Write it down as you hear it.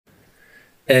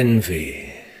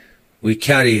Envy. We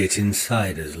carry it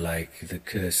inside us like the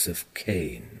curse of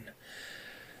Cain.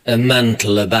 A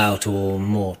mantle about all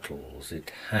mortals,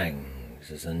 it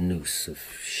hangs as a noose of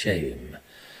shame.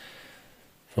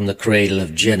 From the cradle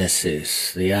of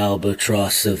Genesis, the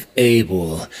albatross of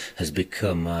Abel has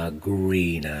become our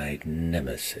green-eyed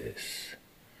nemesis.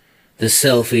 The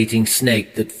self-eating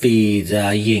snake that feeds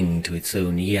our yin to its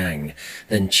own yang,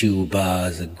 then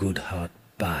chew-bars a good heart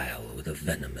bile with a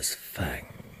venomous fang.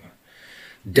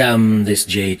 Damn this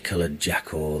jade-coloured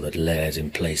jackal that lairs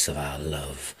in place of our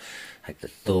love. Like the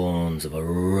thorns of a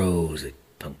rose it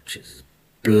punctures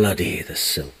bloody the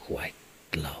silk-white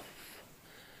glove.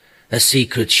 A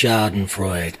secret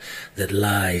schadenfreude that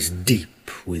lies deep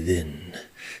within,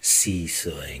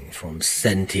 seesawing from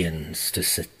sentience to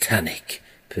satanic,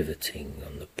 pivoting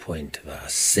on the point of our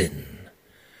sin.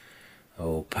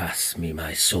 Oh, pass me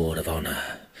my sword of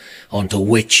honour, onto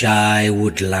which I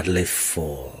would gladly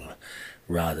fall,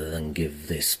 rather than give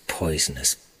this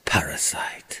poisonous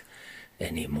parasite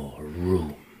any more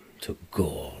room to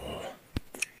gall.